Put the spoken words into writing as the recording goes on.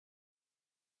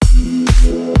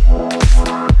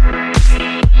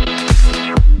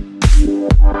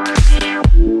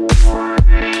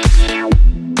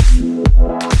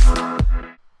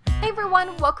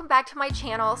welcome back to my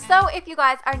channel. So if you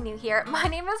guys are new here, my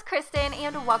name is Kristen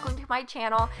and welcome to my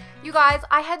channel. You guys,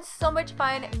 I had so much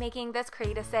fun making this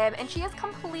Create a Sim, and she is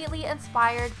completely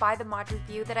inspired by the mod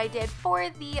review that I did for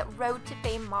the Road to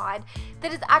Fame mod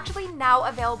that is actually now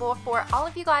available for all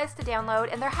of you guys to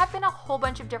download, and there have been a whole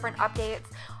bunch of different updates.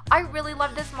 I really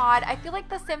love this mod. I feel like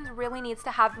The Sims really needs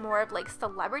to have more of like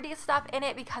celebrity stuff in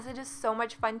it because it is so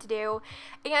much fun to do,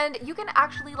 and you can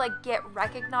actually like get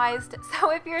recognized.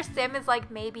 So if your Sim is like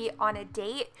maybe on a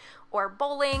date or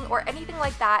bowling or anything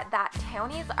like that,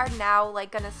 townies are now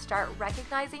like gonna start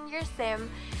recognizing your Sim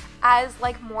as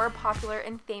like more popular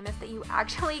and famous that you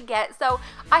actually get. So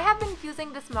I have been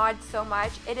using this mod so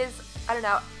much. It is, I don't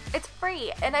know, it's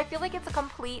free, and I feel like it's a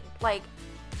complete like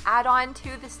add-on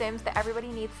to The Sims that everybody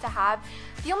needs to have.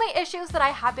 The only issues that I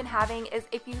have been having is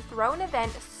if you throw an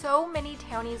event, so many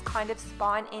townies kind of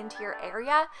spawn into your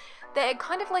area that it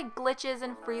kind of like glitches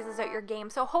and freezes out your game.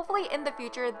 So hopefully in the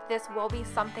future this will be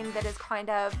something that is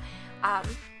kind of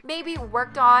maybe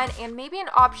worked on, and maybe an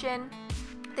option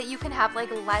that you can have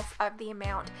like less of the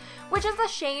amount, which is a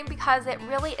shame because it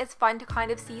really is fun to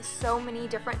kind of see so many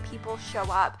different people show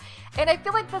up. And I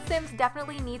feel like The Sims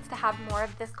definitely needs to have more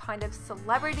of this kind of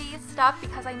celebrity stuff,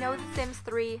 because I know The Sims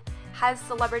 3 has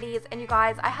celebrities, and you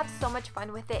guys, I have so much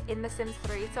fun with it in The Sims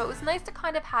 3, so it was nice to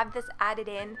kind of have this added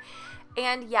in.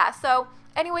 And yeah, so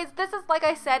anyways, this is, like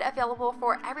I said, available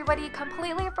for everybody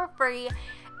completely for free.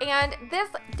 And this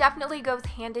definitely goes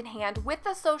hand in hand with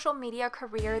the social media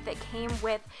career that came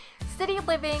with city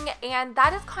living, and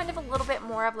that is kind of a little bit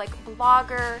more of like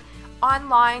blogger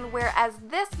online, whereas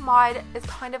this mod is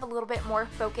kind of a little bit more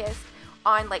focused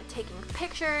on like taking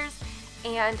pictures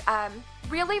and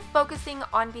really focusing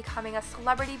on becoming a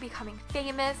celebrity, becoming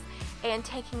famous, and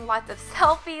taking lots of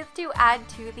selfies to add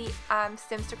to the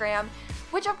Simstagram,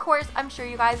 which of course I'm sure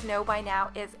you guys know by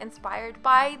now is inspired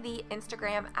by the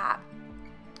Instagram app.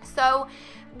 So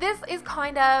this is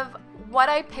kind of what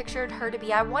I pictured her to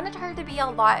be. I wanted her to be a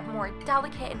lot more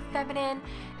delicate and feminine,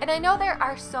 and I know there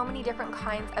are so many different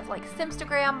kinds of like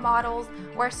Simstagram models,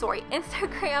 or sorry,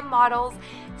 Instagram models.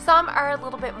 Some are a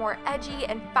little bit more edgy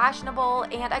and fashionable,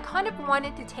 and I kind of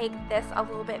wanted to take this a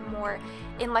little bit more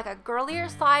in like a girlier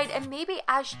side, and maybe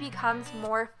as she becomes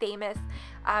more famous,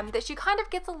 that she kind of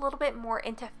gets a little bit more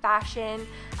into fashion,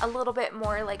 a little bit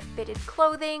more like fitted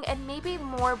clothing, and maybe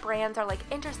more brands are like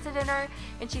interested in her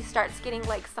and she starts getting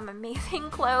like some amazing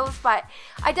clothes. But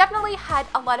I definitely had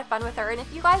a lot of fun with her, and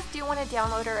if you guys do want to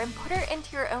download her and put her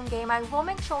into your own game, I will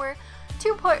make sure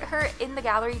to put her in the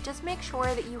gallery. Just make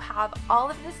sure that you have all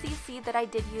of the CC that I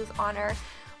did use on her,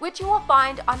 which you will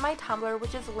find on my Tumblr,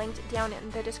 which is linked down in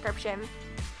the description.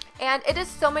 And it is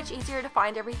so much easier to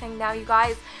find everything now, you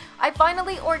guys. I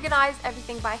finally organized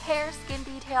everything by hair, skin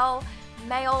detail,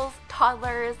 males,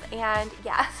 toddlers, and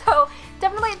yeah, so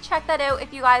definitely check that out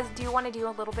if you guys do want to do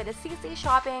a little bit of CC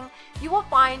shopping. You will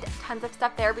find tons of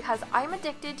stuff there because I'm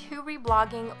addicted to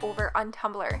reblogging over on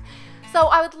Tumblr. So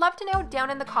I would love to know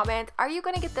down in the comments, are you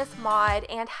going to get this mod,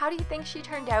 and how do you think she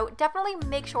turned out? Definitely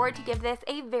make sure to give this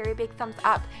a very big thumbs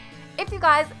up if you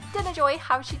guys did enjoy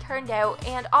how she turned out,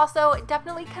 and also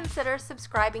definitely consider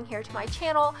subscribing here to my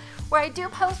channel, where I do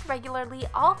post regularly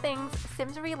all things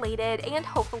Sims related, and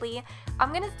hopefully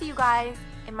I'm gonna see you guys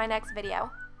in my next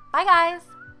video. Bye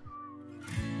guys!